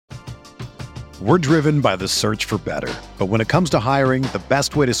We're driven by the search for better. But when it comes to hiring, the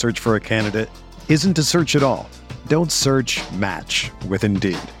best way to search for a candidate isn't to search at all. Don't search, match with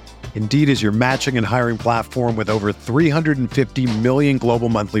Indeed. Indeed is your matching and hiring platform with over 350 million global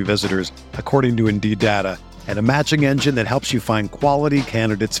monthly visitors, according to Indeed data, and a matching engine that helps you find quality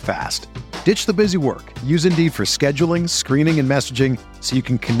candidates fast. Ditch the busy work. Use Indeed for scheduling, screening, and messaging so you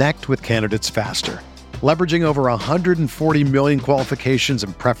can connect with candidates faster. Leveraging over 140 million qualifications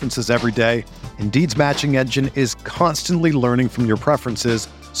and preferences every day, Indeed's matching engine is constantly learning from your preferences,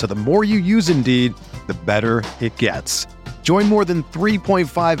 so the more you use Indeed, the better it gets. Join more than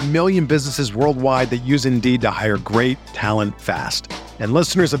 3.5 million businesses worldwide that use Indeed to hire great talent fast. And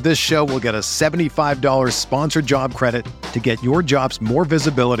listeners of this show will get a $75 sponsored job credit to get your jobs more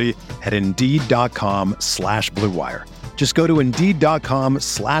visibility at Indeed.com/Blue Wire. Just go to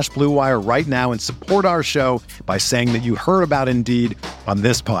Indeed.com/Blue Wire right now and support our show by saying that you heard about Indeed on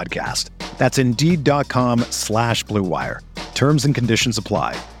this podcast. That's Indeed.com/Blue Wire. Terms and conditions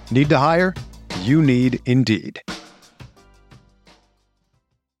apply. Need to hire? You need Indeed.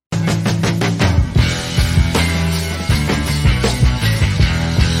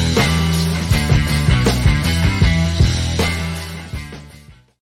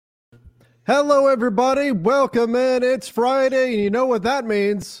 Hello, everybody. Welcome in. It's Friday, and you know what that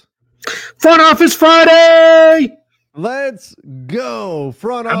means. Front Office Friday! Let's go.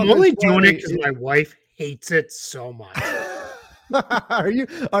 Front Office I'm only Friday. doing it because my wife hates it so much. Are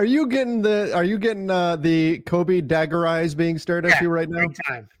you getting the Kobe dagger eyes being stared at you right now? Big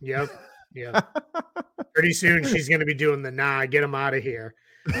time. Yep. Pretty soon she's going to be doing the get him out of here.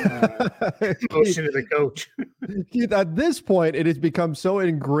 Motion to the coach. Keith, at this point, it has become so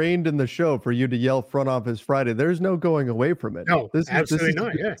ingrained in the show for you to yell Front Office Friday. There's no going away from it. No, absolutely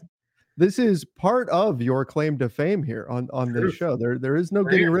not. Yeah. This is part of your claim to fame here on this show. There is no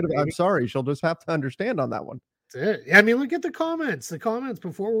getting rid of it. I'm sorry. She'll just have to understand on that one. That's it. I mean, look at the comments. The comments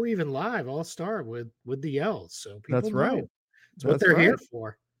before we're even live all start with the yells. So people That's right. know. It's what they're here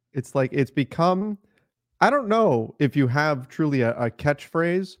for. It's like it's become, I don't know if you have truly a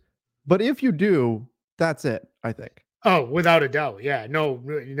catchphrase, but if you do, that's it, I think. Oh, without a doubt. Yeah. No,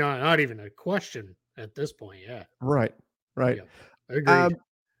 not even a question at this point. Yeah. Right. Yeah. Agreed.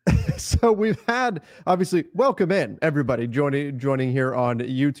 So we've had, obviously, welcome in everybody joining here on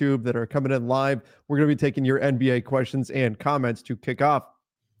YouTube that are coming in live. We're going to be taking your NBA questions and comments to kick off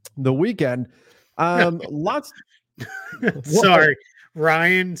the weekend. Lots. Sorry,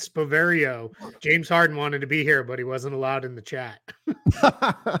 Ryan Spavario. James Harden wanted to be here, but he wasn't allowed in the chat.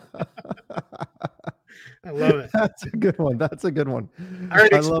 I love it. That's a good one. All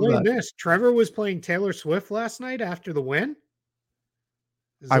right, explain this. Trevor was playing Taylor Swift last night after the win.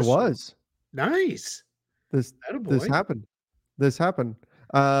 I was. Nice. This happened.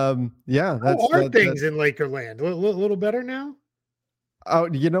 Yeah. How are things in Lakerland? A little better now? Oh,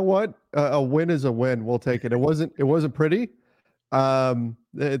 you know what? A win is a win. We'll take it. It wasn't pretty. Through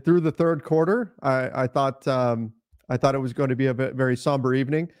the third quarter, I thought it was going to be a very somber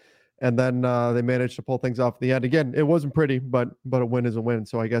evening. And then they managed to pull things off at the end. Again, it wasn't pretty, but a win is a win.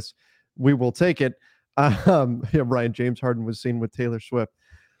 So I guess we will take it. Ryan, James Harden was seen with Taylor Swift.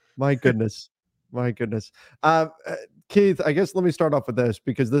 My goodness. Keith, I guess let me start off with this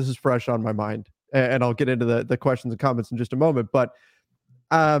because this is fresh on my mind, and I'll get into the questions and comments in just a moment. But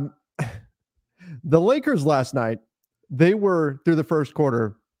the Lakers last night, they were through the first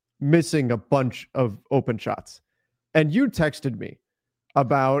quarter missing a bunch of open shots. And you texted me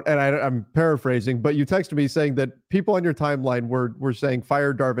about, and I'm paraphrasing, but you texted me saying that people on your timeline were saying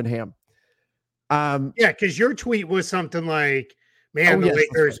fire Darvin Ham. Yeah, because your tweet was something like, man, the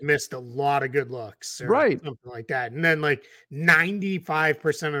Lakers missed a lot of good looks. Or right. Something like that. And then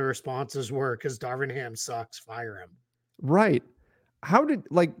 95% of the responses were because Darvin Ham sucks, fire him. Right.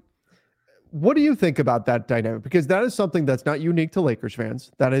 What do you think about that dynamic? Because that is something that's not unique to Lakers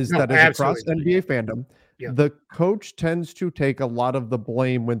fans. That is across NBA fandom. Yeah. The coach tends to take a lot of the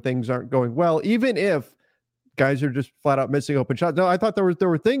blame when things aren't going well, even if guys are just flat out missing open shots. No, I thought there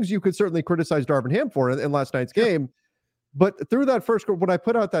were things you could certainly criticize Darvin Ham for in last night's game. But through that first, when I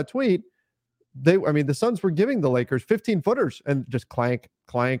put out that tweet, the Suns were giving the Lakers 15 footers and just clank,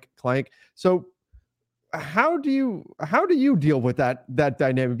 clank, clank. So how do you deal with that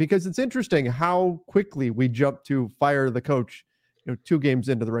dynamic? Because it's interesting how quickly we jump to fire the coach, 2 games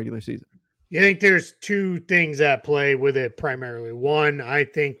into the regular season. I think there's 2 things at play with it primarily. One, I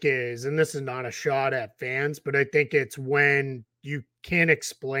think is, and this is not a shot at fans, but I think it's when you can't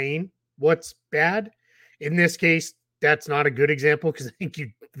explain what's bad. In this case, that's not a good example because I think you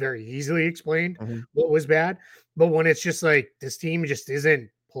very easily explained what was bad. But when it's just like this team just isn't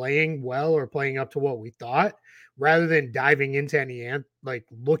playing well or playing up to what we thought, rather than diving into any like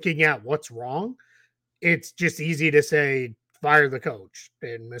looking at what's wrong, it's just easy to say fire the coach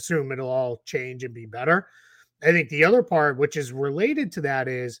and assume it'll all change and be better. I think the other part, which is related to that,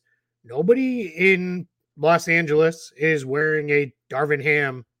 is nobody in Los Angeles is wearing a Darvin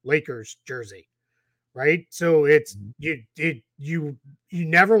Ham Lakers jersey, right? So it's you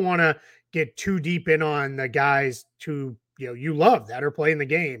never want to get too deep in on the guys you love that are playing the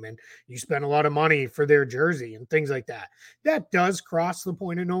game and you spend a lot of money for their jersey and things like that. That does cross the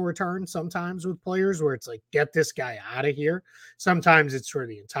point of no return sometimes with players where it's like, get this guy out of here. Sometimes it's for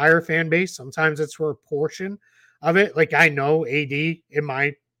the entire fan base. Sometimes it's for a portion of it. Like I know AD, in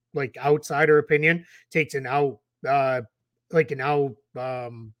my like outsider opinion, takes an out I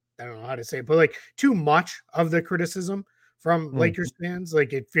don't know how to say it, but like too much of the criticism from Lakers fans.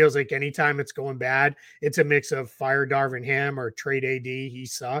 Like it feels like anytime it's going bad, it's a mix of fire Darvin Ham or trade AD, he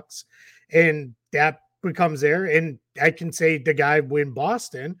sucks. And that becomes there. And I can say the guy in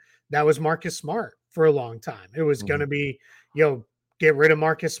Boston, that was Marcus Smart for a long time. It was going to be, get rid of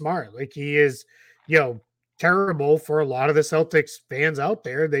Marcus Smart. Like he is, terrible for a lot of the Celtics fans out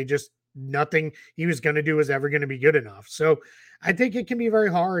there. They just, nothing he was going to do was ever going to be good enough. So I think it can be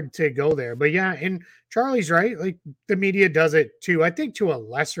very hard to go there. But yeah, and Charlie's right. Like the media does it too. I think to a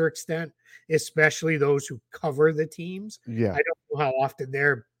lesser extent, especially those who cover the teams. Yeah. I don't know how often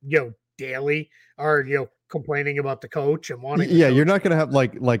they're, daily are, complaining about the coach and wanting. Yeah, you're not going to have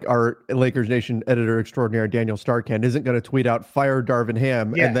like our Lakers Nation editor extraordinaire Daniel Starkand isn't going to tweet out fire Darvin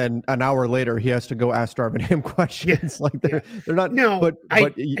Ham and then an hour later he has to go ask Darvin Ham questions. Like they're not. No, but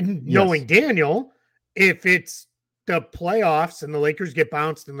knowing Daniel, if it's the playoffs and the Lakers get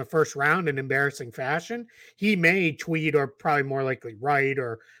bounced in the first round in embarrassing fashion, he may tweet or probably more likely write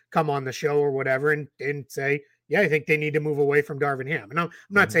or come on the show or whatever and say, yeah, I think they need to move away from Darvin Ham. And I'm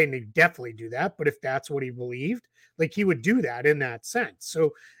not saying they definitely do that, but if that's what he believed, like he would do that in that sense.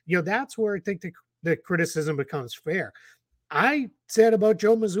 So, that's where I think the criticism becomes fair. I said about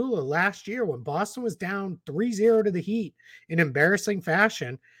Joe Mazzulla last year when Boston was down 3-0 to the Heat in embarrassing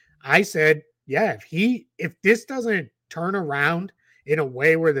fashion. I said, yeah, if this doesn't turn around in a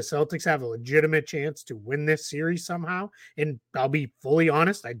way where the Celtics have a legitimate chance to win this series somehow, and I'll be fully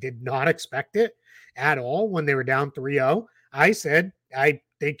honest, I did not expect it at all when they were down 3-0. I said, I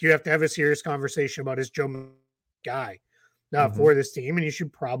think you have to have a serious conversation about his Joe guy for this team, and you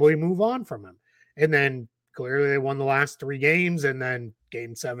should probably move on from him. And then clearly they won the last 3 games, and then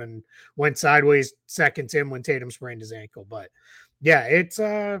game 7 went sideways seconds in when Tatum sprained his ankle. But yeah,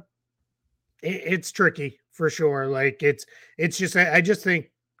 it's tricky for sure. Like it's just, I just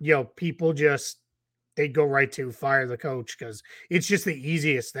think, people they go right to fire the coach because it's just the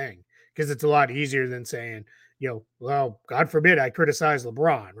easiest thing. Because it's a lot easier than saying, well, God forbid I criticize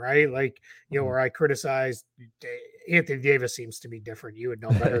LeBron, right? Like, or I criticize Anthony Davis seems to be different. You would know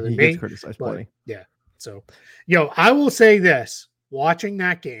better than me. Criticized plenty. Yeah. So, I will say this, watching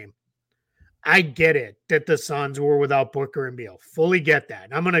that game, I get it that the Suns were without Booker and Beal. Fully get that.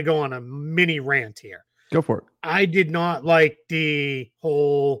 And I'm going to go on a mini rant here. Go for it. I did not like the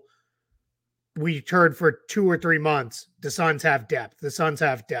whole, we heard for 2 or 3 months, the Suns have depth. The Suns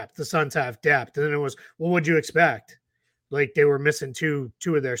have depth. The Suns have depth. And then it was, well, what'd you expect? Like they were missing two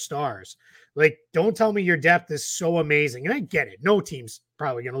of their stars. Like, don't tell me your depth is so amazing. And I get it. No team's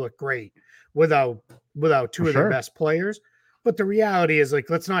probably going to look great without 2 of their best players. But the reality is, like,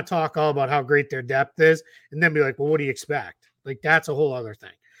 let's not talk all about how great their depth is and then be like, well, what do you expect? Like, that's a whole other thing.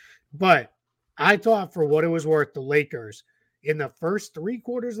 But I thought for what it was worth, the Lakers in the first 3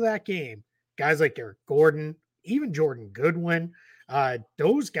 quarters of that game, guys like Eric Gordon, even Jordan Goodwin,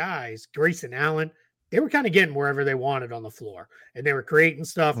 those guys, Grayson Allen, they were kind of getting wherever they wanted on the floor. And they were creating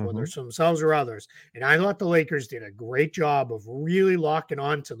stuff, whether it's themselves or others. And I thought the Lakers did a great job of really locking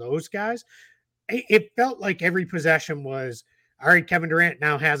on to those guys. It felt like every possession was, all right, Kevin Durant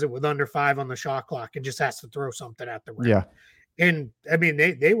now has it with under 5 on the shot clock and just has to throw something at the rim. Yeah. And I mean,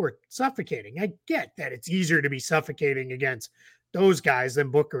 they were suffocating. I get that it's easier to be suffocating against those guys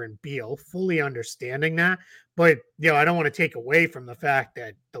than Booker and Beal, fully understanding that. But, I don't want to take away from the fact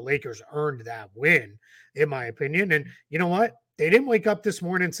that the Lakers earned that win, in my opinion. And you know what? They didn't wake up this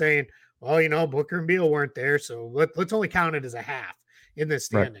morning saying, well, Booker and Beal weren't there, so let's only count it as a half in the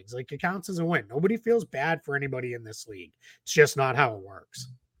standings. Right. Like, it counts as a win. Nobody feels bad for anybody in this league. It's just not how it works.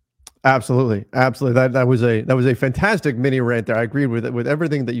 Absolutely. That was a fantastic mini rant there. I agreed with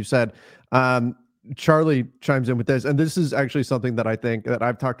everything that you said. Charlie chimes in with this, and this is actually something that I think that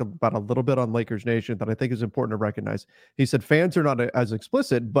I've talked about a little bit on Lakers Nation that I think is important to recognize. He said fans are not as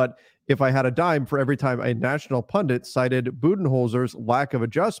explicit, but if I had a dime for every time a national pundit cited Budenholzer's lack of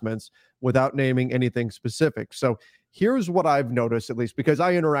adjustments without naming anything specific. So here's what I've noticed, at least because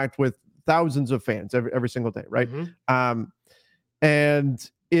I interact with thousands of fans every single day, right? And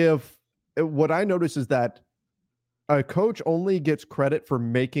if what I notice is that a coach only gets credit for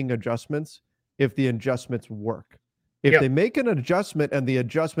making adjustments if the adjustments work. If they make an adjustment and the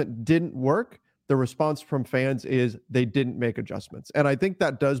adjustment didn't work, the response from fans is they didn't make adjustments. And I think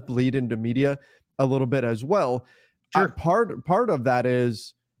that does bleed into media a little bit as well. Sure. Part of that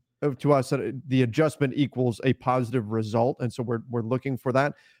is to us, the adjustment equals a positive result. And so we're looking for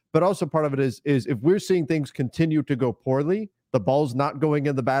that. But also part of it is if we're seeing things continue to go poorly, the ball's not going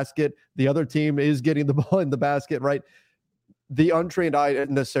in the basket, the other team is getting the ball in the basket, right? The untrained eye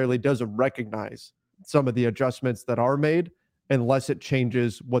necessarily doesn't recognize some of the adjustments that are made unless it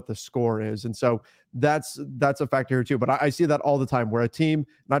changes what the score is. And so that's a factor here too. But I see that all the time where a team,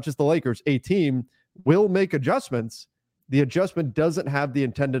 not just the Lakers, a team will make adjustments. The adjustment doesn't have the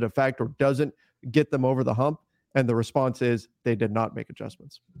intended effect or doesn't get them over the hump. And the response is they did not make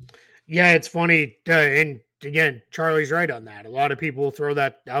adjustments. Yeah, it's funny. And again, Charlie's right on that. A lot of people will throw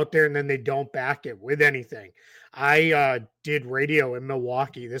that out there and then they don't back it with anything. I did radio in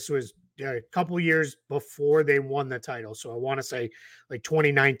Milwaukee. This was a couple years before they won the title. So I want to say like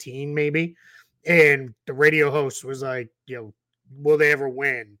 2019 maybe. And the radio host was like, will they ever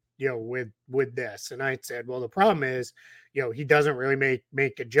win, with this? And I said, well, the problem is, he doesn't really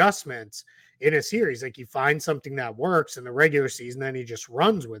make adjustments in a series. Like, he finds something that works in the regular season, then he just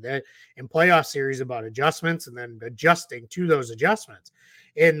runs with it. In playoff series about adjustments and then adjusting to those adjustments.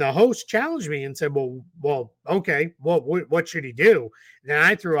 And the host challenged me and said, well, okay, what should he do? And then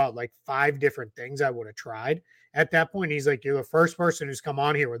I threw out like 5 different things I would have tried at that point. He's like, you're the first person who's come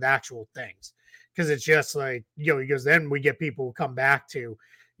on here with actual things. Because it's just like, he goes, then we get people who come back to,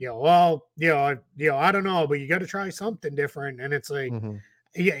 I don't know, but you got to try something different. And it's like,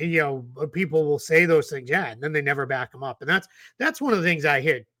 people will say those things. Yeah. And then they never back them up. And that's one of the things I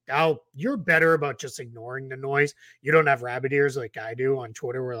hit. You're better about just ignoring the noise. You don't have rabbit ears like I do on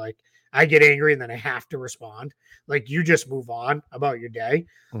Twitter, where like I get angry and then I have to respond. Like, you just move on about your day.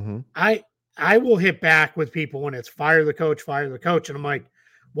 I will hit back with people when it's fire the coach. And I'm like,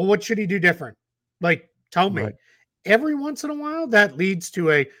 well, what should he do different? Like, tell me. Right. Every once in a while, that leads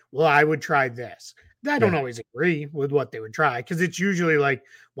to I would try this. I don't always agree with what they would try, because it's usually like,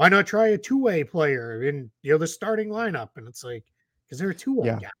 why not try a two-way player in the starting lineup? And it's like, because they're a two-way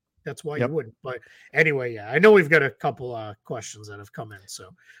guy. That's why you wouldn't. But anyway, I know we've got a couple questions that have come in, so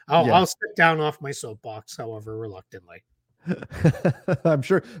I'll sit down off my soapbox, however reluctantly. I'm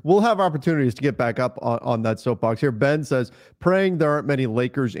sure we'll have opportunities to get back up on that soapbox here. Ben says, praying there aren't many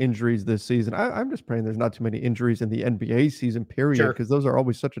Lakers injuries this season. I'm just praying there's not too many injuries in the NBA season, period, because those are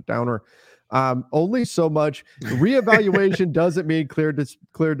always such a downer. Only so much. Reevaluation doesn't mean clear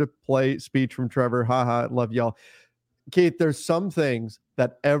to play speech from Trevor. Haha, love y'all. Keith, there's some things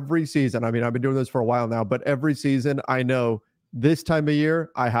that every season, I mean, I've been doing this for a while now, but every season I know this time of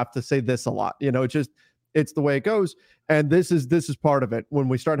year, I have to say this a lot. It's the way it goes. And this is part of it. When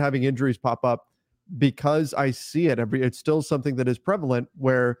we start having injuries pop up, because I see it it's still something that is prevalent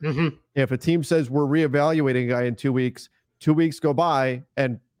where if a team says we're reevaluating a guy in 2 weeks, 2 weeks go by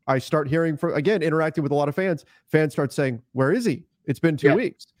and I start hearing interacting with a lot of fans start saying, where is he? It's been 2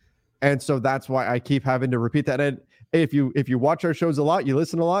 weeks. And so that's why I keep having to repeat that. And if you watch our shows a lot, you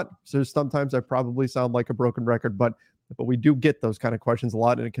listen a lot. So sometimes I probably sound like a broken record, but we do get those kind of questions a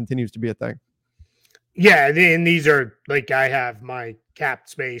lot, and it continues to be a thing. Yeah, and these are like, I have my cap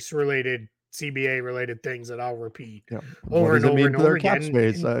space related, CBA related things that I'll repeat over and over and over again. Cap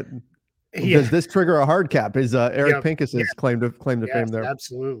space? Does this trigger a hard cap? Is Eric Pincus's claim to fame there?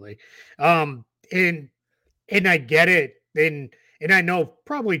 Absolutely. And I get it. And I know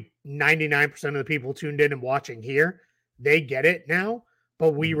probably 99% of the people tuned in and watching here, they get it now,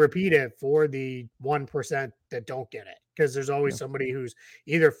 but we repeat it for the 1% that don't get it. Because there's always somebody who's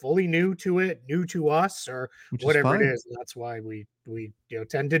either fully new to it, new to us, or whatever it is. And that's why we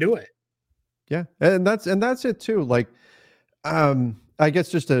tend to do it. Yeah, and that's it too. Like, I guess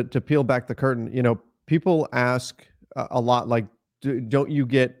just to peel back the curtain, people ask a lot, like, don't you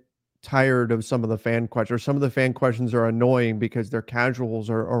get tired of some of the fan questions, or some of the fan questions are annoying because they're casuals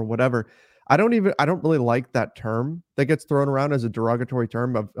or whatever. I don't really like that term that gets thrown around as a derogatory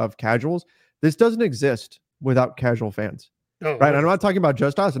term of casuals. This doesn't exist without casual fans, right? And I'm not talking about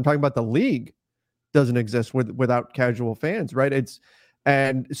just us. I'm talking about the league doesn't exist without casual fans, right?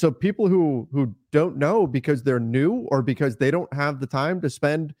 And so people who don't know because they're new or because they don't have the time to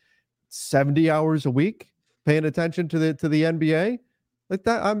spend 70 hours a week paying attention to the NBA, like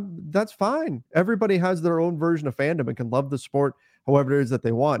that's fine. Everybody has their own version of fandom and can love the sport however it is that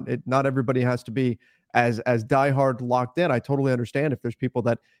they want. Not everybody has to be as diehard locked in. I totally understand if there's people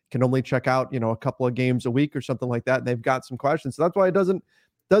that can only check out, a couple of games a week or something like that, and they've got some questions. So that's why it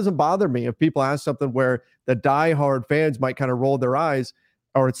doesn't bother me if people ask something where the diehard fans might kind of roll their eyes,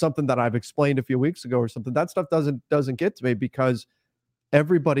 or it's something that I've explained a few weeks ago or something. That stuff doesn't get to me because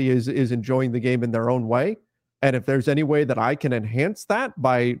everybody is enjoying the game in their own way. And if there's any way that I can enhance that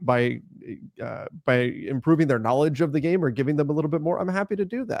by improving their knowledge of the game or giving them a little bit more, I'm happy to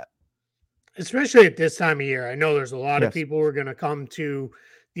do that. Especially at this time of year. I know there's a lot of people who are going to come to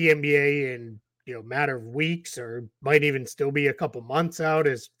the NBA in matter of weeks, or might even still be a couple months out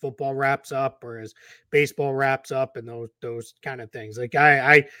as football wraps up or as baseball wraps up, and those kind of things. Like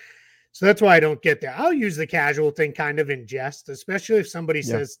so that's why I don't get there. I'll use the casual thing kind of in jest, especially if somebody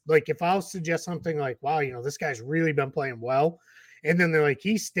says, like, if I'll suggest something like, wow, this guy's really been playing well. And then they're like,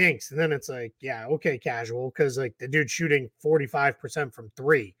 he stinks. And then it's like, yeah, okay, casual. Because like the dude's shooting 45% from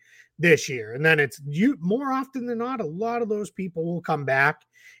 3 this year. And then it's more often than not, a lot of those people will come back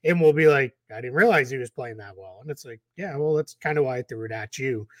and will be like, I didn't realize he was playing that well. And it's like, yeah, well, that's kind of why I threw it at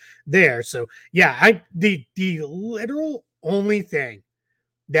you there. So yeah, the literal only thing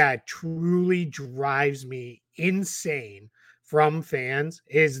that truly drives me insane from fans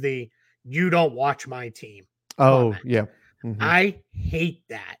is you don't watch my team comment. Yeah. Mm-hmm. I hate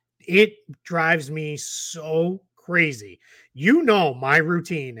that. It drives me so crazy. My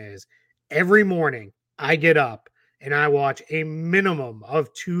routine is every morning I get up and I watch a minimum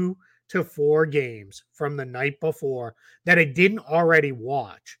of 2 to 4 games from the night before that I didn't already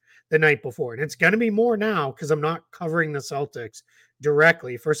watch the night before. And it's going to be more now because I'm not covering the Celtics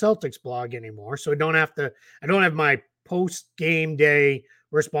directly for Celtics blog anymore. So I don't have my post game day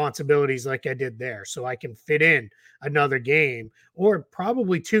responsibilities like I did there. So I can fit in another game or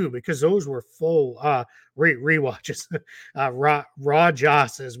probably 2 because those were full rewatches. Raw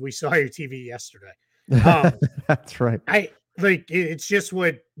Joss says, we saw your TV yesterday. That's right. It's just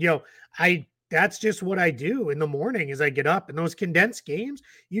what, that's just what I do in the morning is I get up, and those condensed games,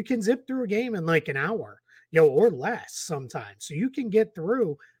 you can zip through a game in like an hour, or less sometimes. So you can get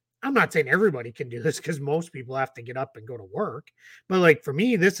through. I'm not saying everybody can do this because most people have to get up and go to work. But like for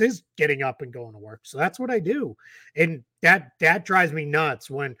me, this is getting up and going to work. So that's what I do. And that drives me nuts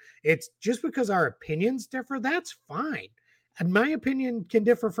when it's just because our opinions differ. That's fine. And my opinion can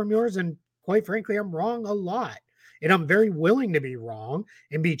differ from yours. And quite frankly, I'm wrong a lot. And I'm very willing to be wrong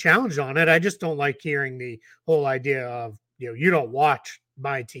and be challenged on it. I just don't like hearing the whole idea of, you don't watch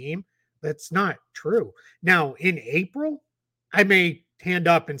my team. That's not true. Now, in April, I may hand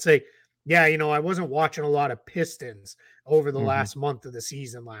up and say, yeah, I wasn't watching a lot of Pistons over the last month of the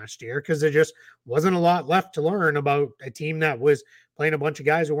season last year because there just wasn't a lot left to learn about a team that was playing a bunch of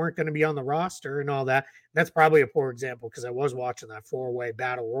guys who weren't going to be on the roster and all that. That's probably a poor example because I was watching that 4-way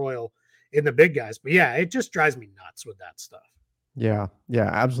battle royal in the big guys. But yeah, it just drives me nuts with that stuff. Yeah,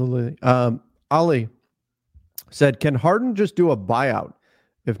 absolutely. Ali said, can Harden just do a buyout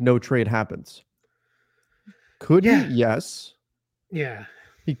if no trade happens? Could he? Yes. Yeah.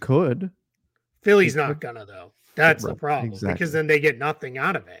 He could. Philly's not gonna, though. That's the problem. Exactly. Because then they get nothing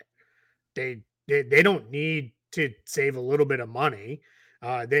out of it. They don't need to save a little bit of money.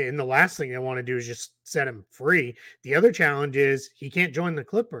 And the last thing they want to do is just set him free. The other challenge is he can't join the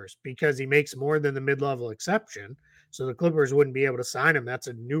Clippers because he makes more than the mid-level exception. So the Clippers wouldn't be able to sign him. That's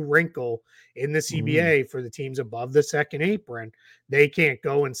a new wrinkle in the CBA for the teams above the second apron. They can't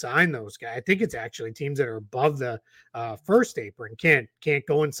go and sign those guys. I think it's actually teams that are above the first apron can't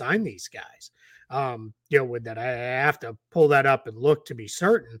go and sign these guys. With that, I have to pull that up and look to be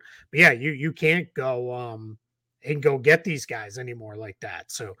certain. But yeah, you can't go and go get these guys anymore like that.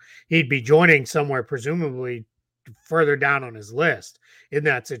 So he'd be joining somewhere presumably further down on his list in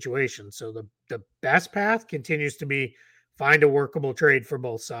that situation. So the best path continues to be find a workable trade for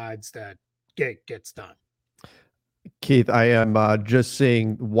both sides that gets done. Keith, I am just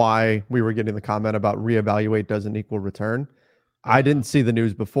seeing why we were getting the comment about reevaluate doesn't equal return. I didn't see the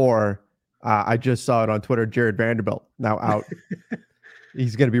news before. I just saw it on Twitter. Jared Vanderbilt now out.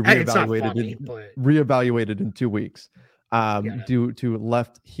 He's going to be reevaluated in 2 weeks due to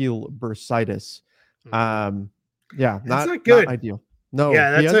left heel bursitis. Not good. Not ideal. No,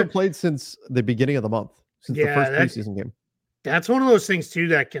 he hasn't played since the beginning of the month, since the first preseason game. That's one of those things too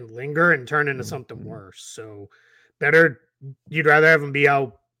that can linger and turn into something worse. So you'd rather have him be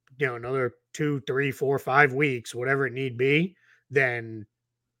out, another 2, 3, 4, 5 weeks, whatever it need be, than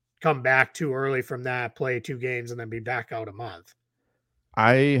come back too early from that, play 2 games, and then be back out a month.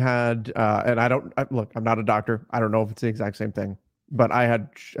 I had, and look, I'm not a doctor. I don't know if it's the exact same thing, but I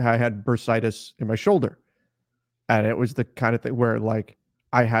had bursitis in my shoulder, and it was the kind of thing where like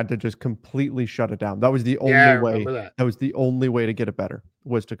I had to just completely shut it down. That was the only way. That was the only way to get it better,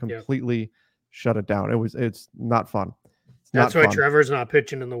 was to completely shut it down. It's not fun. That's why Trevor's not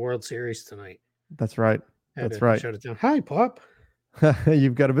pitching in the World Series tonight. That's right. That's right. Shut it down. Hi, Pop.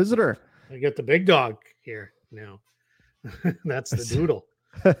 You've got a visitor. I got the big dog here now. That's the doodle.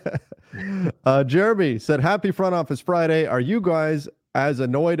 Jeremy said, happy Front Office Friday. Are you guys as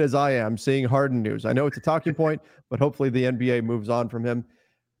annoyed as I am seeing Harden news? I know it's a talking point, but hopefully the NBA moves on from him.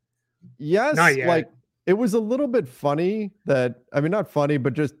 Yes, like it was a little bit funny not funny,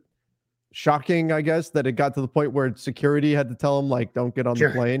 but just shocking, I guess, that it got to the point where security had to tell him, like, don't get on the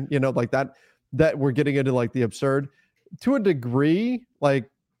plane, like that we're getting into like the absurd to a degree. Like,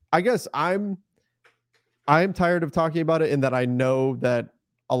 I guess I'm tired of talking about it, in that I know that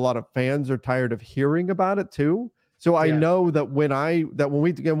a lot of fans are tired of hearing about it too. So I know that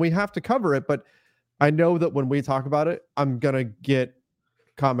when we have to cover it, but I know that when we talk about it, I'm going to get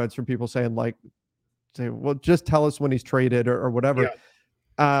comments from people saying well, just tell us when he's traded or whatever.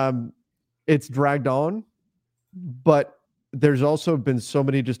 Yeah. It's dragged on, but there's also been so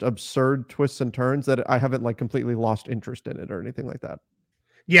many just absurd twists and turns that I haven't like completely lost interest in it or anything like that.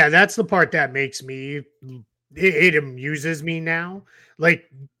 Yeah, that's the part that makes me, it amuses me now.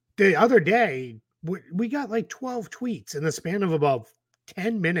 Like the other day, we got like 12 tweets in the span of about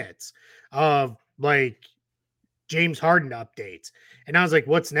 10 minutes of like James Harden updates. And I was like,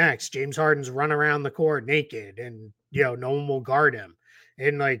 what's next? James Harden's run around the court naked and, no one will guard him.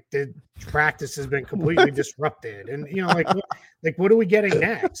 And like the practice has been completely disrupted. And, what are we getting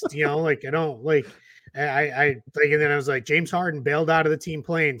next? Like, I don't like, I think, and then I was like, James Harden bailed out of the team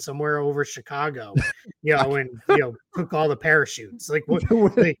plane somewhere over Chicago, and took all the parachutes. Like what?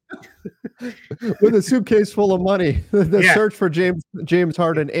 With a suitcase full of money. The search for James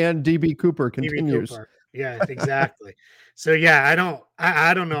Harden and DB Cooper continues. Cooper. Yeah, exactly. So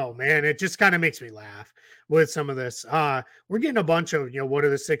I don't know, man. It just kind of makes me laugh with some of this. We're getting a bunch of, what are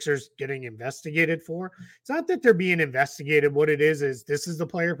the Sixers getting investigated for? It's not that they're being investigated. What it is this is the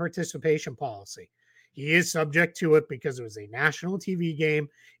player participation policy. He is subject to it because it was a national TV game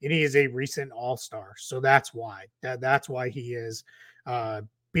and he is a recent all-star. So that's why. That's why he is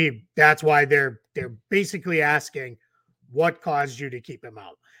that's why they're basically asking what caused you to keep him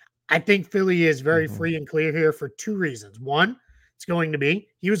out. I think Philly is very free and clear here for 2 reasons. One, it's going to be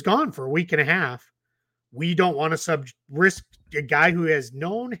he was gone for a week and a half. We don't want to risk a guy who has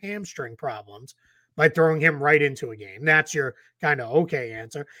known hamstring problems by throwing him right into a game. That's your kind of okay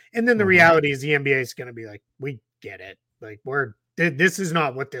answer. And then the reality is the NBA is going to be like, we get it. Like this is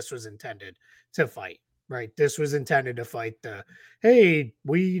not what this was intended to fight, right? This was intended to fight hey,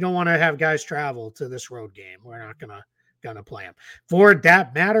 we don't want to have guys travel to this road game. We're not going to play them. For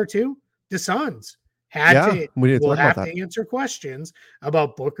that matter too, the Suns will have to answer questions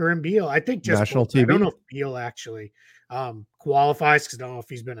about Booker and Beal. I think just national Booker, TV. I don't know if Beal actually qualifies, because I don't know if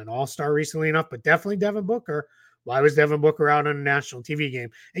he's been an all-star recently enough, but definitely Devin Booker. Why was Devin Booker out on a national TV game?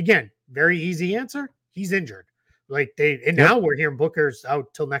 Again, very easy answer. He's injured. Now we're hearing Booker's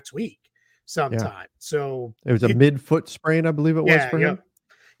out till next week sometime. Yeah. So it was a mid-foot sprain, I believe it was for him.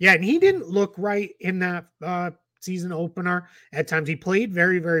 Yeah, and he didn't look right in that season opener. At times he played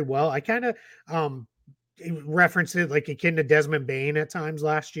very, very well. I kind of referenced it like akin to Desmond Bane at times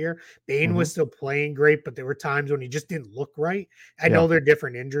last year. Bane was still playing great, but there were times when he just didn't look right. I know there are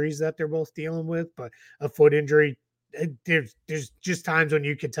different injuries that they're both dealing with, but a foot injury, there's just times when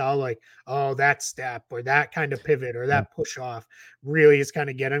you could tell like, oh, that step or that kind of pivot or that push off really is kind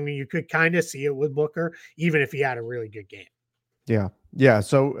of getting me. You could kind of see it with Booker, even if he had a really good game. Yeah. Yeah.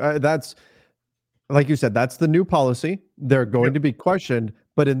 So that's, like you said, that's the new policy. They're going to be questioned,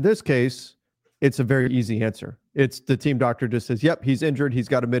 but in this case, it's a very easy answer. It's the team doctor just says, yep, he's injured. He's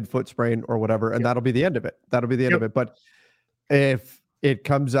got a midfoot sprain or whatever. And that'll be the end of it. That'll be the end of it. But if it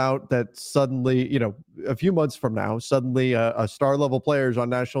comes out that suddenly, a few months from now, suddenly a star level player is on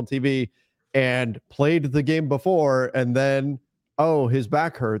national TV and played the game before, and then, his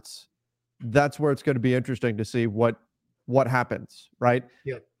back hurts. That's where it's going to be interesting to see what happens, right?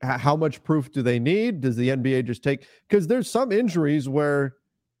 Yeah. How much proof do they need? Does the NBA just take, because there's some injuries where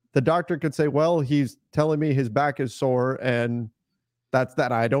the doctor could say, well, he's telling me his back is sore and that's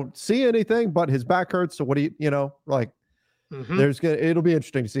that. I don't see anything, but his back hurts. So what do it'll be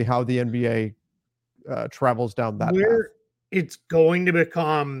interesting to see how the NBA travels down that path. It's going to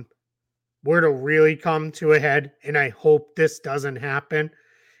become were to really come to a head, and I hope this doesn't happen,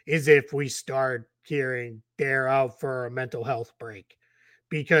 is if we start hearing they're out for a mental health break,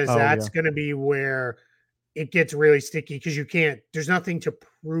 because that's going to be where it gets really sticky, because there's nothing to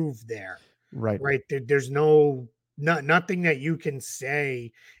prove there. Right. There's nothing that you can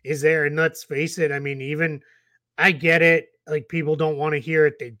say is there. And let's face it. I mean, even I get it. Like, people don't want to hear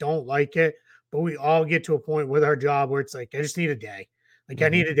it. They don't like it, but we all get to a point with our job where it's like, I just need a day. Like, I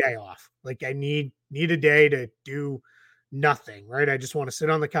need a day off. Like, I need a day to do nothing. Right. I just want to sit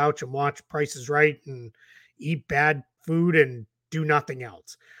on the couch and watch Price is Right and eat bad food and do nothing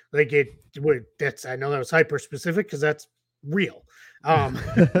else. Like, I know that was hyper specific because that's real.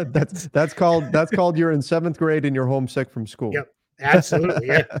 That's called you're in 7th grade and you're homesick from school. Yep, absolutely.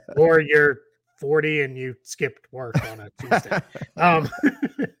 Yeah. Or you're 40 and you skipped work on a Tuesday.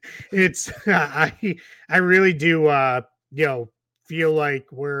 It's I really do feel like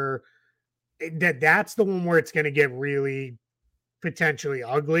that's the one where it's going to get really potentially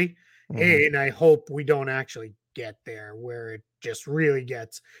ugly. And I hope we don't actually get there where it just really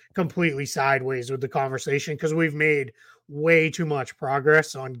gets completely sideways with the conversation, because we've made way too much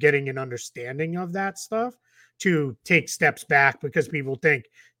progress on getting an understanding of that stuff to take steps back, because people think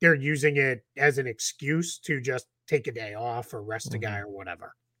they're using it as an excuse to just take a day off or rest a guy or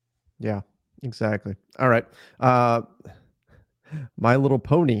whatever. Yeah, exactly. All right. My Little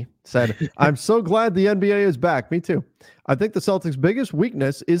Pony said, I'm so glad the NBA is back. Me too. I think the Celtics' biggest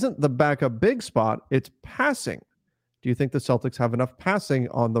weakness isn't the backup big spot, it's passing. Do you think the Celtics have enough passing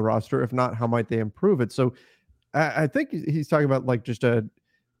on the roster? If not, how might they improve it? So I think he's talking about like just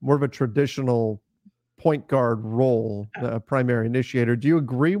more of a traditional point guard role, the primary initiator. Do you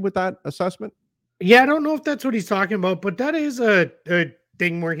agree with that assessment? Yeah, I don't know if that's what he's talking about, but that is a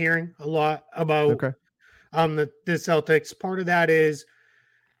thing we're hearing a lot about. Okay. The Celtics. Part of that is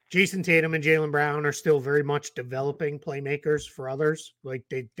Jason Tatum and Jaylen Brown are still very much developing playmakers for others. Like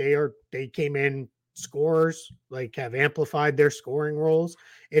they came in scorers, like have amplified their scoring roles,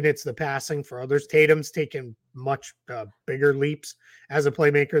 and it's the passing for others. Tatum's taken much bigger leaps as a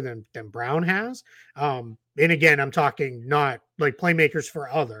playmaker than Brown has. And again, I'm talking not like playmakers for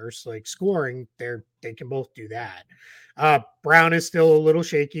others, like scoring. They can both do that. Brown is still a little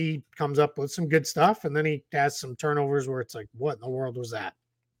shaky, comes up with some good stuff, and then he has some turnovers where it's like, what in the world was that?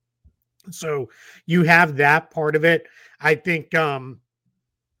 So you have that part of it. I think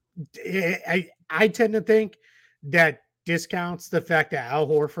I tend to think that discounts the fact that Al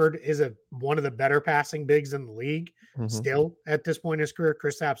Horford is one of the better passing bigs in the league still at this point in his career.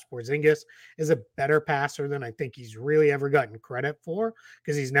 Kristaps Porzingis is a better passer than I think he's really ever gotten credit for,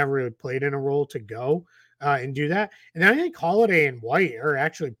 because he's never really played in a role to go and do that. And then I think Holiday and White are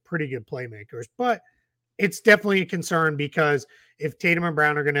actually pretty good playmakers, but it's definitely a concern, because if Tatum and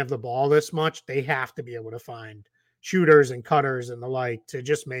Brown are going to have the ball this much, they have to be able to find shooters and cutters and the like to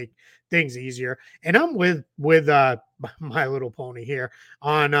just make things easier. And I'm with My Little Pony here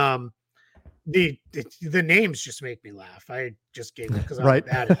on the names just make me laugh. I just gave it because I'm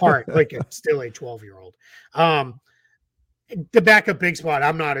bad at heart, like it's still a 12-year-old. The backup big spot,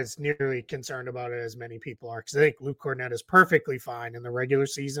 I'm not as nearly concerned about it as many people are, because I think Luke Cornett is perfectly fine in the regular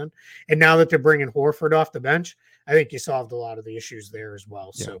season. And now that they're bringing Horford off the bench, I think you solved a lot of the issues there as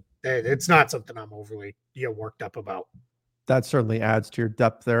well. Yeah. So it's not something I'm overly worked up about. That certainly adds to your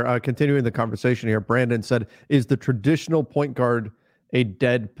depth there. Continuing the conversation here, Brandon said, is the traditional point guard a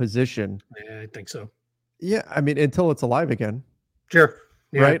dead position? Yeah, I think so. Yeah, I mean, until it's alive again. Sure.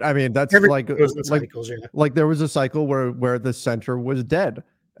 Yeah. Right. I mean, that's like there was a cycle where the center was dead,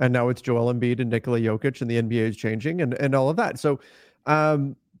 and now it's Joel Embiid and Nikola Jokic, and the NBA is changing and all of that. So,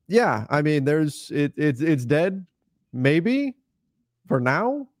 yeah, I mean, it's dead maybe for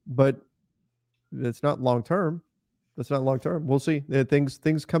now, but it's not long term. That's not long term. We'll see.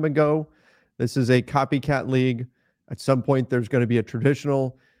 Things come and go. This is a copycat league. At some point, there's going to be a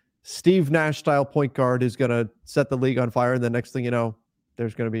traditional Steve Nash style point guard is going to set the league on fire, and the next thing you know,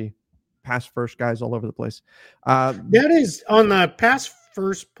 there's going to be pass first guys all over the place. That is on the pass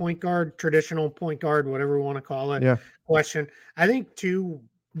first point guard, traditional point guard, whatever we want to call it. Yeah. Question. I think too,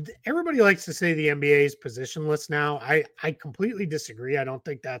 everybody likes to say the NBA is positionless now. I completely disagree. I don't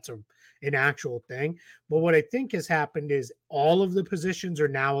think that's an actual thing. But what I think has happened is all of the positions are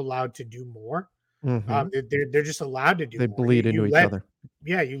now allowed to do more. They're just allowed to do they more. Bleed into each other.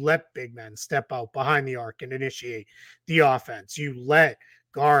 Yeah, you let big men step out behind the arc and initiate the offense. You let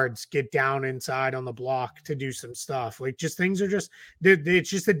guards get down inside on the block to do some stuff. Like, just things are just, it's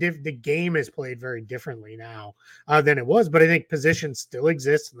just the game is played very differently now than it was. But I think positions still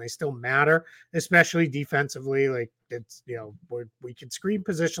exist and they still matter, especially defensively. Like, it's, we can screen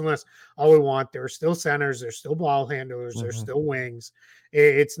positionless all we want. There are still centers, there's still ball handlers, there's still wings.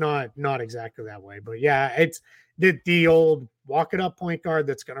 It's not exactly that way, but yeah, it's the old walk it up point guard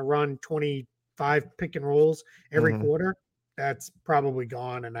that's going to run 25 pick and rolls every quarter. That's probably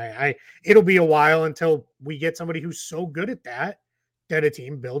gone. And it'll be a while until we get somebody who's so good at that a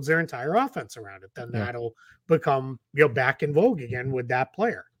team builds their entire offense around it. Then that'll become, back in vogue again with that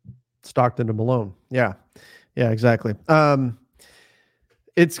player. Stockton to Malone. Yeah, exactly.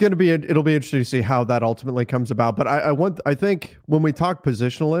 It'll be interesting to see how that ultimately comes about. But I think when we talk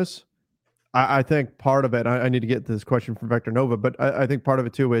positionless, I think part of it, I need to get this question from Vector Nova, but I think part of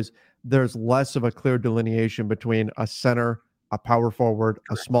it too is there's less of a clear delineation between a center, a power forward,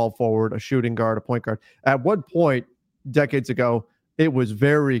 a small forward, a shooting guard, a point guard. At one point, decades ago, it was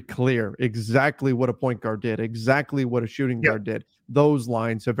very clear exactly what a point guard did, exactly what a shooting guard did. Those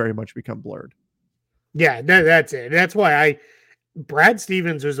lines have very much become blurred. Yeah, that's it. That's why Brad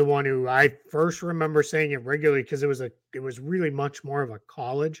Stevens was the one who I first remember saying it regularly, because it was really much more of a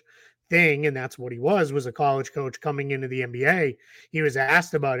college thing, and that's what he was a college coach coming into the NBA. He was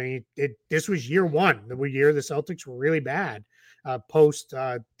asked about it. This was year one, the year the Celtics were really bad post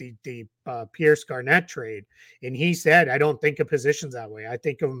the Pierce Garnett trade, and he said, "I don't think of positions that way. I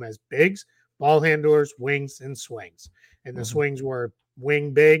think of them as bigs, ball handlers, wings, and swings." And the swings were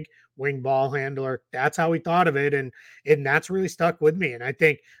wing big, wing ball handler. That's how he thought of it. And that's really stuck with me. And I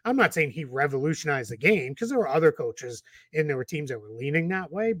think, I'm not saying he revolutionized the game, because there were other coaches and there were teams that were leaning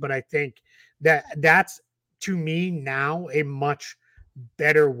that way. But I think that's, to me now, a much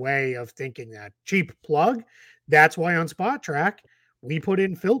better way of thinking that. Cheap plug. That's why on Spot Track, we put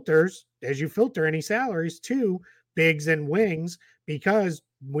in filters as you filter any salaries to bigs and wings, because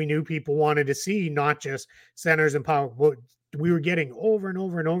we knew people wanted to see not just centers and power. We were getting over and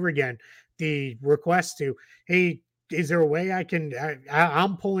over and over again the request to, hey, is there a way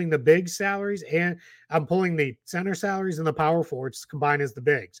I'm pulling the big salaries and I'm pulling the center salaries and the power forwards to combine as the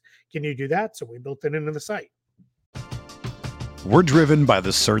bigs. Can you do that? So we built it into the site. We're driven by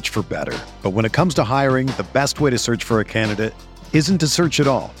the search for better. But when it comes to hiring, the best way to search for a candidate isn't to search at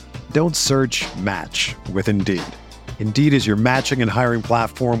all. Don't search, match with Indeed. Indeed is your matching and hiring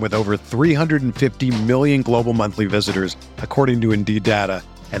platform with over 350 million global monthly visitors, according to Indeed data,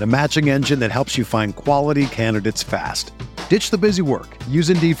 and a matching engine that helps you find quality candidates fast. Ditch the busy work. Use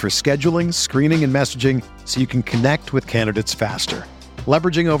Indeed for scheduling, screening, and messaging so you can connect with candidates faster.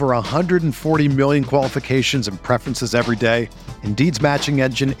 Leveraging over 140 million qualifications and preferences every day, Indeed's matching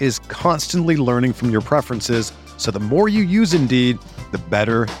engine is constantly learning from your preferences, so the more you use Indeed, the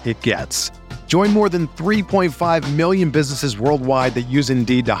better it gets. Join more than 3.5 million businesses worldwide that use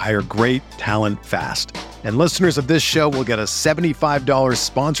Indeed to hire great talent fast. And listeners of this show will get a $75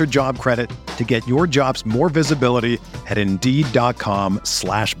 sponsored job credit to get your jobs more visibility at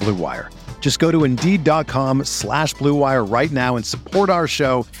Indeed.com/Blue Wire. Just go to Indeed.com/Blue Wire right now and support our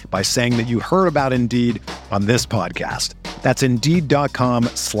show by saying that you heard about Indeed on this podcast. That's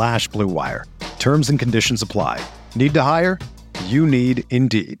Indeed.com/Blue Wire. Terms and conditions apply. Need to hire? You need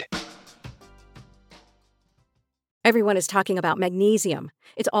Indeed. Everyone is talking about magnesium.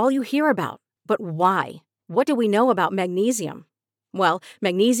 It's all you hear about. But why? What do we know about magnesium? Well,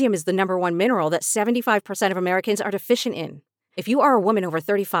 magnesium is the number one mineral that 75% of Americans are deficient in. If you are a woman over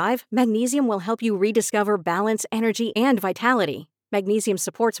 35, magnesium will help you rediscover balance, energy, and vitality. Magnesium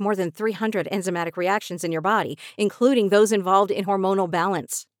supports more than 300 enzymatic reactions in your body, including those involved in hormonal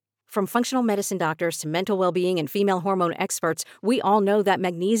balance. From functional medicine doctors to mental well-being and female hormone experts, we all know that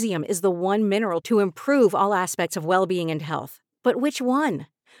magnesium is the one mineral to improve all aspects of well-being and health. But which one?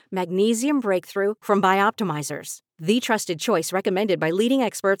 Magnesium Breakthrough from Bioptimizers, the trusted choice recommended by leading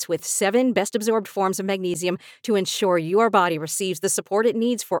experts with 7 best-absorbed forms of magnesium to ensure your body receives the support it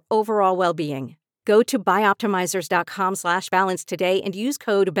needs for overall well-being. Go to bioptimizers.com/balance today and use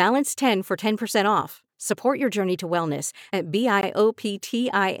code BALANCE10 for 10% off. Support your journey to wellness at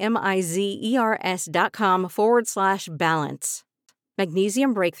bioptimizers.com/balance.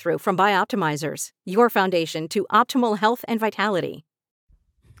 Magnesium Breakthrough from Bioptimizers, your foundation to optimal health and vitality.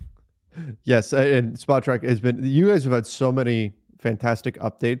 Yes, and Spot Track has been, you guys have had so many fantastic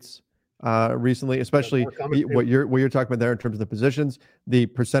updates recently, especially what you're talking about there in terms of the positions. The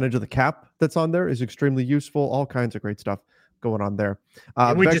percentage of the cap that's on there is extremely useful. All kinds of great stuff going on there.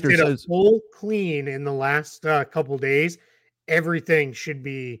 And we Vector just did a full clean in the last couple days. Everything should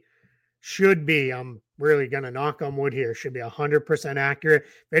be really going to knock on wood here, should be 100% accurate.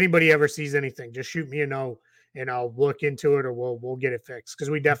 If anybody ever sees anything, just shoot me a note and I'll look into it, or we'll get it fixed, because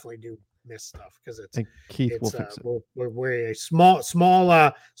we definitely do miss stuff, because Keith will fix it. We're a small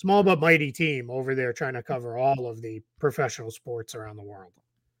but mighty team over there trying to cover all of the professional sports around the world.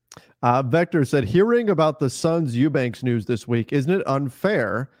 Vector said, hearing about the Suns Eubanks news this week, isn't it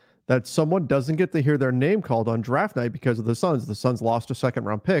unfair that someone doesn't get to hear their name called on draft night because of the Suns? The Suns lost a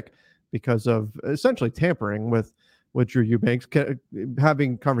second-round pick because of essentially tampering with Drew Eubanks,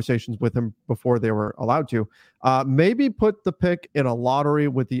 having conversations with him before they were allowed to. Maybe put the pick in a lottery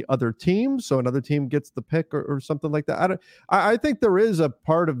with the other team, so another team gets the pick, or something like that. I think there is a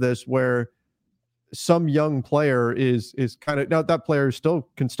part of this where some young player is kind of, now that player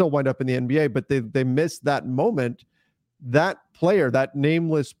can still wind up in the NBA, but they miss that moment. That player, that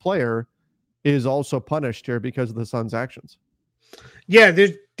nameless player, is also punished here because of the Suns' actions. Yeah,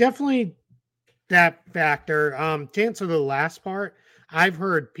 there's definitely that factor. To answer the last part, I've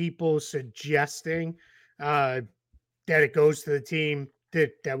heard people suggesting that it goes to the team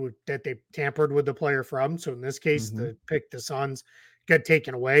that they tampered with the player from. So in this case, the pick the Suns got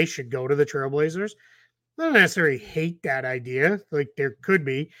taken away should go to the Trailblazers. I don't necessarily hate that idea. Like, there could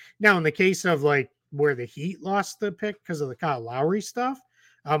be. Now, in the case of like where the Heat lost the pick because of the Kyle Lowry stuff,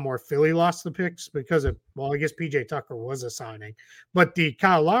 or Philly lost the picks because of, well, I guess PJ Tucker was a signing, but the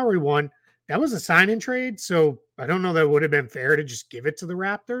Kyle Lowry one, that was a sign and trade. So I don't know that it would have been fair to just give it to the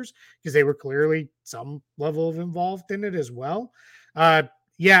Raptors, because they were clearly some level of involved in it as well.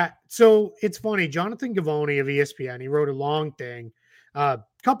 Yeah. So it's funny. Jonathan Givony of ESPN, he wrote a long thing a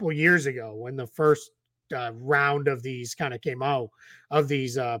couple of years ago when the first round of these kind of came out, of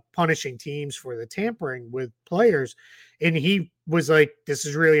these punishing teams for the tampering with players. And he was like, this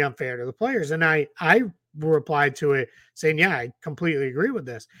is really unfair to the players. And I replied to it saying, yeah, I completely agree with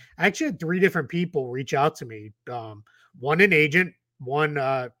this. I actually had 3 different people reach out to me. One an agent,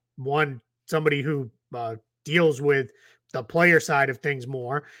 one somebody who deals with the player side of things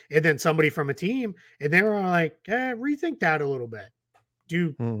more, and then somebody from a team. And they were like, rethink that a little bit.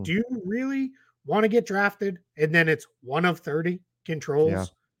 Do you really want to get drafted? And then it's 1 of 30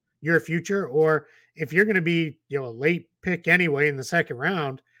 controls your future? Or if you're going to be, a late pick anyway in the second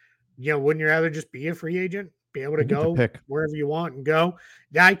round, wouldn't you rather just be a free agent, be able to go wherever you want and go?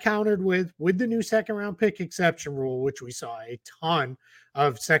 I countered with the new second round pick exception rule, which we saw a ton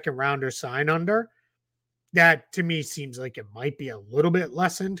of second rounders sign under. That to me seems like it might be a little bit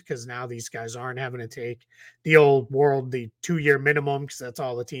lessened, because now these guys aren't having to take the old world, the 2-year minimum, because that's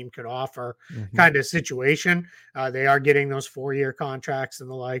all the team could offer kind of situation. They are getting those 4-year contracts and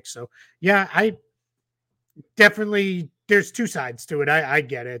the like. So yeah, I definitely, there's 2 sides to it. I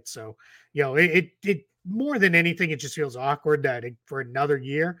get it. So, it more than anything, it just feels awkward that for another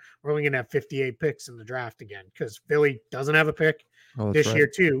year, we're only going to have 58 picks in the draft again, because Philly doesn't have a pick this year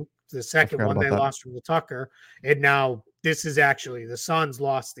too. The second one they lost from the Tucker. And now this is actually, the Suns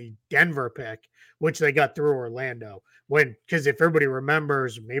lost the Denver pick, which they got through Orlando. Because if everybody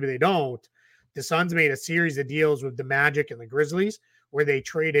remembers, maybe they don't, the Suns made a series of deals with the Magic and the Grizzlies where they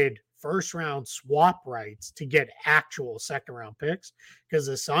traded first round swap rights to get actual second round picks, because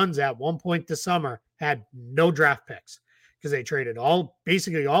the Suns at one point this summer had no draft picks, because they traded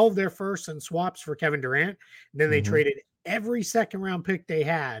basically all of their firsts and swaps for Kevin Durant. And then they traded every second round pick they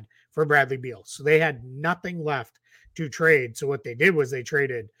had for Bradley Beal. So they had nothing left to trade. So what they did was they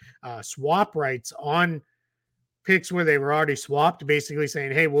traded swap rights on picks where they were already swapped, basically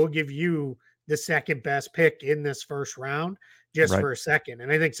saying, hey, we'll give you the second best pick in this first round just for a second.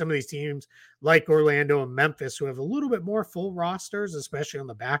 And I think some of these teams like Orlando and Memphis, who have a little bit more full rosters, especially on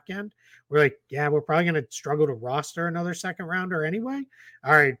the back end, we're like, yeah, we're probably going to struggle to roster another second rounder anyway.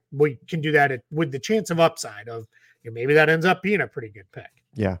 All right, we can do that with the chance of upside of, maybe that ends up being a pretty good pick.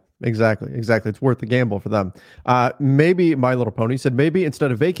 Yeah, exactly. It's worth the gamble for them. Maybe My Little Pony said, maybe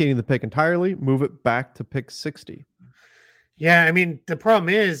instead of vacating the pick entirely, move it back to pick 60. Yeah, I mean, the problem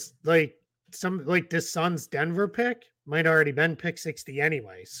is like this Suns Denver pick might already been pick 60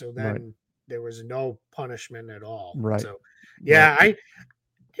 anyway. So then there was no punishment at all. Right. So yeah,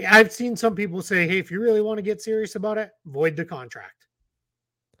 I've seen some people say, hey, if you really want to get serious about it, void the contract.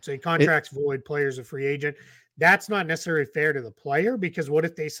 So contracts void, players a free agent. That's not necessarily fair to the player, because what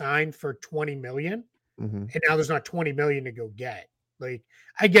if they signed for 20 million and now there's not 20 million to go get? Like,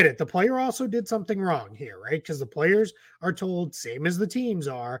 I get it. The player also did something wrong here, right? Because the players are told, same as the teams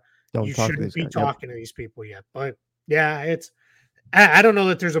are, you shouldn't be talking to these people yet. But yeah, I don't know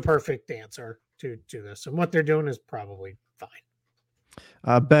that there's a perfect answer to this. And what they're doing is probably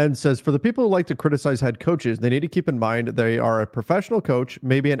fine. Ben says, for the people who like to criticize head coaches, they need to keep in mind they are a professional coach,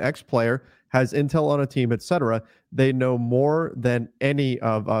 maybe an ex-player, has intel on a team, etc. They know more than any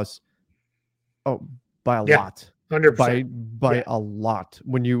of us. Oh, by a lot. 100%. By a lot.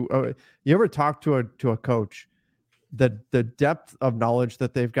 When you ever talk to a coach, the depth of knowledge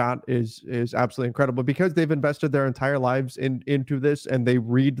that they've got is absolutely incredible, because they've invested their entire lives into this, and they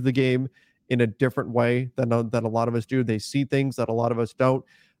read the game in a different way than a lot of us do. They see things that a lot of us don't.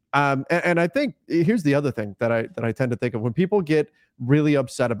 And I think here's the other thing that I tend to think of when people get really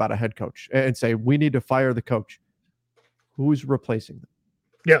upset about a head coach and say we need to fire the coach. Who's replacing them?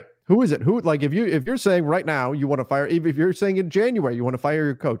 Yeah. Who is it? Who, like, if you're saying right now you want to fire, even if you're saying in January you want to fire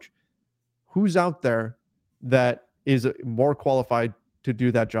your coach, who's out there that is more qualified to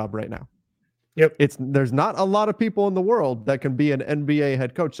do that job right now? Yep. There's not a lot of people in the world that can be an NBA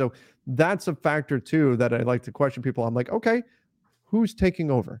head coach. So that's a factor too that I like to question people. I'm like, okay, who's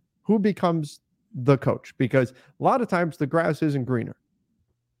taking over? Who becomes the coach? Because a lot of times the grass isn't greener.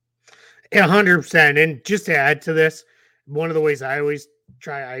 100%. And just to add to this, one of the ways I used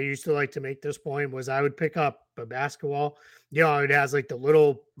to like to make this point was I would pick up a basketball. It has like the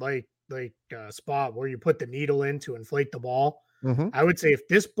little spot where you put the needle in to inflate the ball. Mm-hmm. I would say if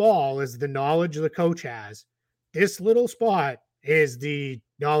this ball is the knowledge the coach has, this little spot is the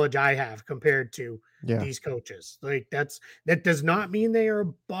knowledge I have compared to these coaches. Like that does not mean they are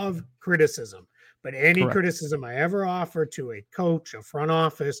above criticism, but any Correct. criticism I ever offer to a coach, a front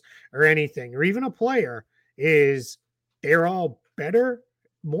office, or anything, or even a player, is they're all better,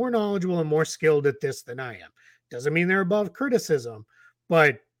 more knowledgeable, and more skilled at this than I am. Doesn't mean they're above criticism,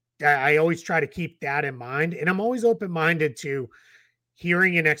 but I always try to keep that in mind. And I'm always open-minded to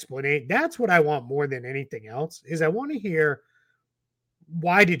hearing an explanation. That's what I want more than anything else, is I want to hear,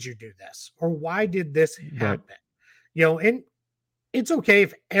 why did you do this? Or why did this happen? Right. And it's okay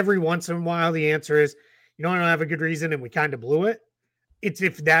if every once in a while the answer is, I don't have a good reason and we kind of blew it. It's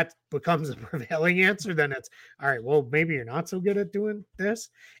if that becomes a prevailing answer, then it's all right. Well, maybe you're not so good at doing this.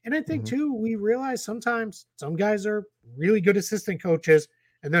 And I think too, we realize sometimes some guys are really good assistant coaches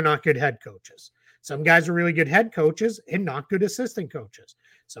and they're not good head coaches. Some guys are really good head coaches and not good assistant coaches.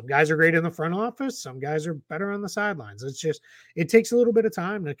 Some guys are great in the front office. Some guys are better on the sidelines. It's just, it takes a little bit of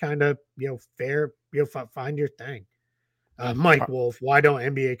time to kind of, find your thing. Mike Wolf, why don't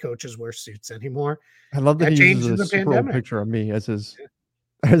NBA coaches wear suits anymore? I love that he uses a super old picture of me as his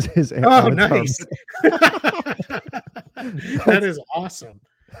nice. That is awesome.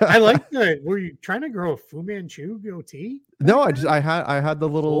 I like that. Were you trying to grow a Fu Manchu goatee? No, I had the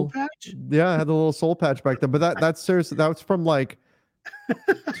little soul patch. Yeah, I had the little soul patch back then. But that's seriously, that was from like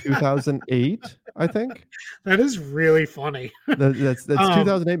 2008, I think. That is really funny. That's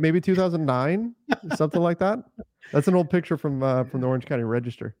 2008, maybe 2009, something like that. That's an old picture from the Orange County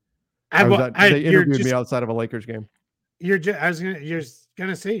Register. They interviewed me outside of a Lakers game. You're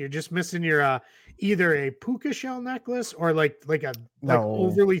gonna say you're just missing your either a puka shell necklace or like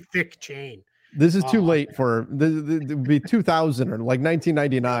overly thick chain. This is too late for it would be 2000 or like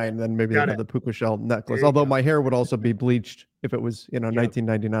 1999. Then maybe I'd have the puka shell necklace. Although my hair would also be bleached if it was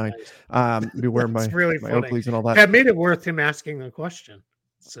 1999. Nice. Be wearing my Oakleys and all that. That made it worth him asking the question.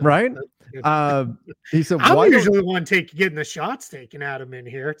 So right? He said, I'm usually one getting the shots taken at him in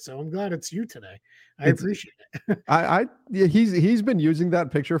here, so I'm glad it's you today. I appreciate it. He's been using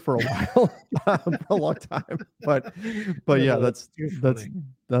that picture for a while, for a long time. But yeah, that's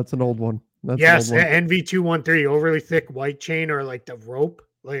an old one. Yes, NV213, overly thick white chain, or like the rope,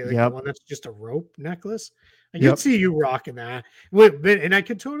 like the one that's just a rope necklace. I could see you rocking that, and I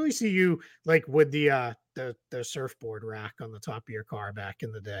could totally see you like with the surfboard rack on the top of your car back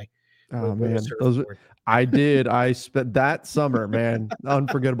in the day. Oh man, I spent that summer, man,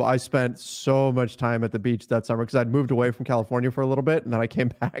 unforgettable. I spent so much time at the beach that summer because I'd moved away from California for a little bit, and then I came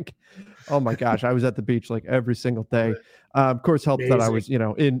back. Oh my gosh, I was at the beach like every single day. Of course, helped that I was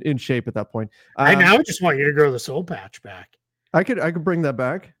in shape at that point. I now just want you to grow the soul patch back. I could bring that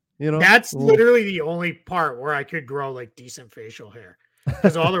back. That's literally the only part where I could grow like decent facial hair.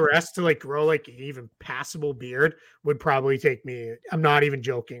 Because all the rest to like grow like an even passable beard would probably take me, I'm not even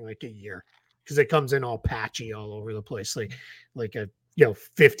joking, like a year, because it comes in all patchy all over the place, like a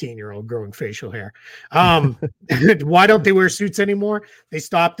 15-year-old growing facial hair. Why don't they wear suits anymore? They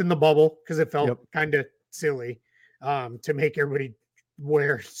stopped in the bubble because it felt kind of silly to make everybody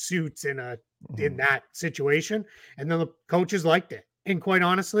wear suits in that situation, and then the coaches liked it. And quite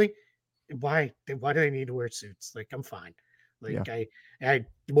honestly, why do they need to wear suits? Like, I'm fine. Like I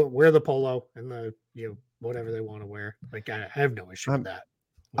wear the polo and the whatever they want to wear. Like I have no issue with that.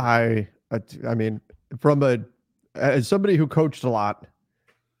 I mean, as somebody who coached a lot,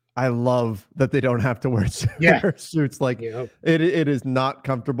 I love that they don't have to wear suits. Like it is not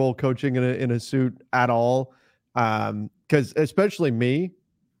comfortable coaching in a suit at all. Because especially me,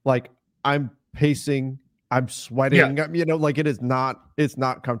 like I'm pacing, I'm sweating, like it's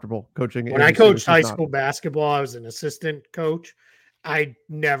not comfortable coaching. When I coached high school basketball, I was an assistant coach. I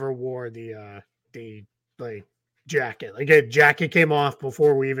never wore the like jacket. Like a jacket came off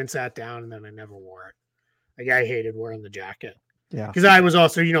before we even sat down, and then I never wore it. Like I hated wearing the jacket. Yeah. Because I was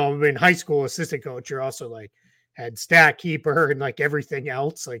also, in high school assistant coach, you're also like had stat keeper and like everything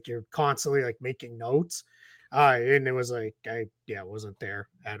else. Like you're constantly like making notes. And it was like, I wasn't there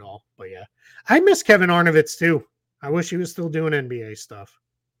at all. But yeah, I miss Kevin Arnovitz too. I wish he was still doing NBA stuff.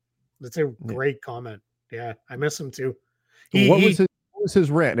 That's a great comment. Yeah, I miss him too. What was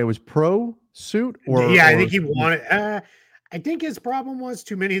his rant? It was pro suit I think he wanted. I think his problem was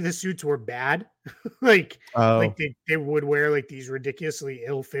too many of the suits were bad. like they would wear like these ridiculously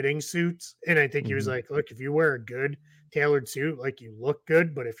ill-fitting suits. And I think he was like, look, if you wear a good tailored suit, like you look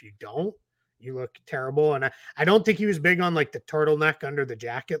good, but if you don't, you look terrible. And I don't think he was big on like the turtleneck under the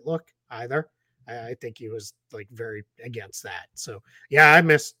jacket look either. I think he was like very against that. So yeah, I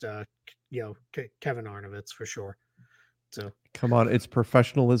missed Kevin Arnovitz for sure. So come on, it's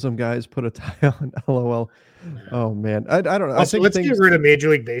professionalism, guys. Put a tie on. LOL. Oh man, I don't know. Also, let's get rid of Major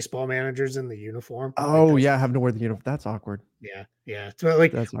League Baseball managers in the uniform. Oh yeah, having to wear the uniform. That's awkward. Yeah. So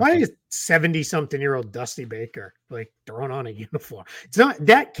like, why is 70-something-year-old Dusty Baker like throwing on a uniform? It's not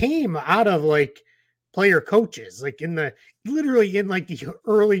that came out of like player coaches, like literally in like the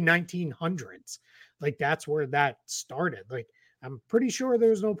early 1900s. Like that's where that started. Like I'm pretty sure there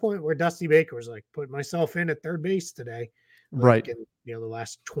was no point where Dusty Baker was like, put myself in at third base today. Right. In, the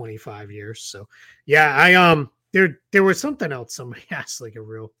last 25 years. So yeah, there was something else. Somebody asked like a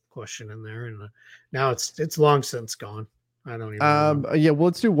real question in there, and now it's long since gone. I don't even know. Yeah, well,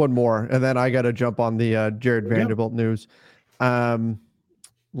 let's do one more, and then I got to jump on the Jared Vanderbilt news.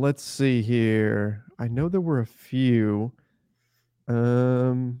 Let's see here. I know there were a few.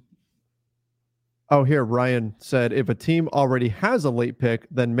 Oh, here, Ryan said, if a team already has a late pick,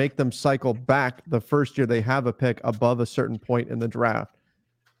 then make them cycle back the first year they have a pick above a certain point in the draft.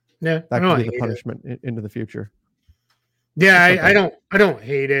 Yeah, that could be the punishment into the future. Yeah, I don't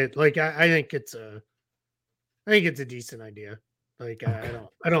hate it. Like I think it's a decent idea. Like okay.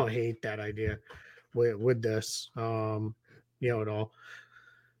 I don't hate that idea with this. At all.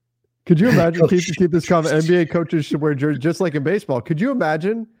 Could you imagine keep this comment? NBA coaches should wear jerseys just like in baseball. Could you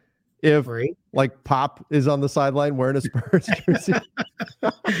imagine if like Pop is on the sideline wearing a Spurs jersey?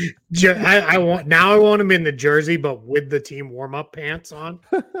 I want him in the jersey, but with the team warm-up pants on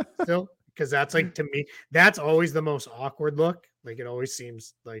still, because that's like, to me, that's always the most awkward look. Like it always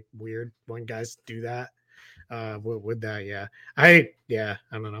seems like weird when guys do that. With that, I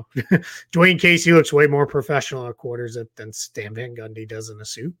don't know. Dwayne Casey looks way more professional at quarters than Stan Van Gundy does in a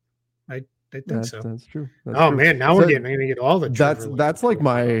suit. I think so. That's true. Man, now we're getting to get all the. That's like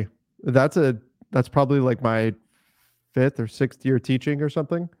my. That's probably like my 5th or 6th year teaching or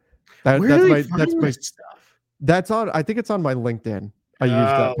something. That's my stuff. That's on. I think it's on my LinkedIn. I used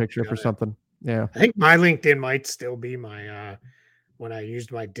that picture for something. Yeah. I think my LinkedIn might still be my when I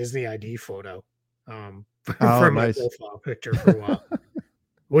used my Disney ID photo for my profile picture for a while,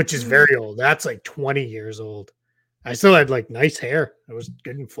 which is very old. That's like 20 years old. I still had like nice hair. I was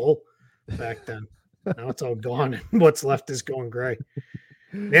good and full back then. Now it's all gone, and what's left is going gray.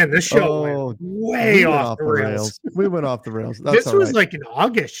 Man, this show went way off the rails. We went off the rails. This was like an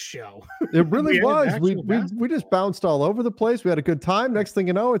August show. It really was. We just bounced all over the place. We had a good time. Next thing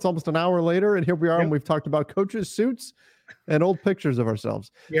you know, it's almost an hour later, and here we are, and we've talked about coaches' suits and old pictures of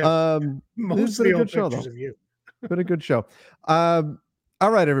ourselves. Yeah, mostly old pictures of you. Been a good show. All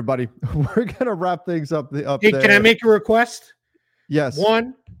right, everybody, we're gonna wrap things up. Hey, there. Can I make a request? Yes.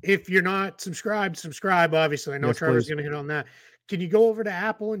 One, if you're not subscribed. Obviously, I know Trevor's going to hit on that. Can you go over to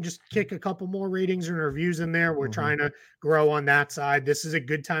Apple and just kick a couple more ratings and reviews in there? We're trying to grow on that side. This is a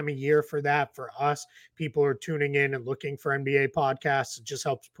good time of year for that for us. People are tuning in and looking for NBA podcasts. It just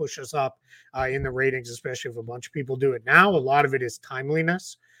helps push us up in the ratings, especially if a bunch of people do it now. A lot of it is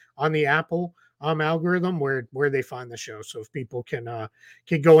timeliness on the Apple algorithm where they find the show. So if people can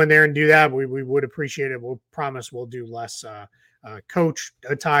go in there and do that, we would appreciate it. We'll promise we'll do less coach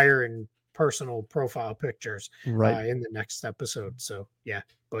attire and personal profile pictures in the next episode. So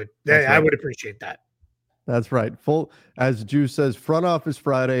but I would appreciate that. That's right. Full, as Drew says, front office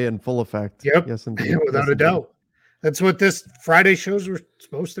Friday in full effect. Yep. Yes, indeed. Without a doubt. That's what this Friday shows were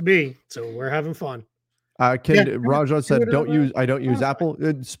supposed to be. So we're having fun. Raja said, I don't use Apple,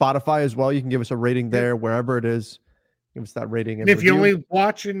 Spotify as well. You can give us a rating there, wherever it is. Give us that rating. And if you only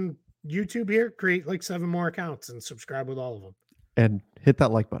watching YouTube here, create like 7 more accounts and subscribe with all of them. And hit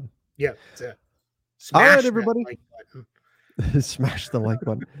that like button. Yeah, that's it. All right, everybody. Smash the like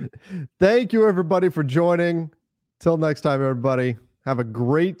button. Thank you, everybody, for joining. Till next time, everybody. Have a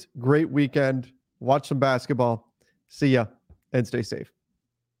great weekend. Watch some basketball. See ya and stay safe.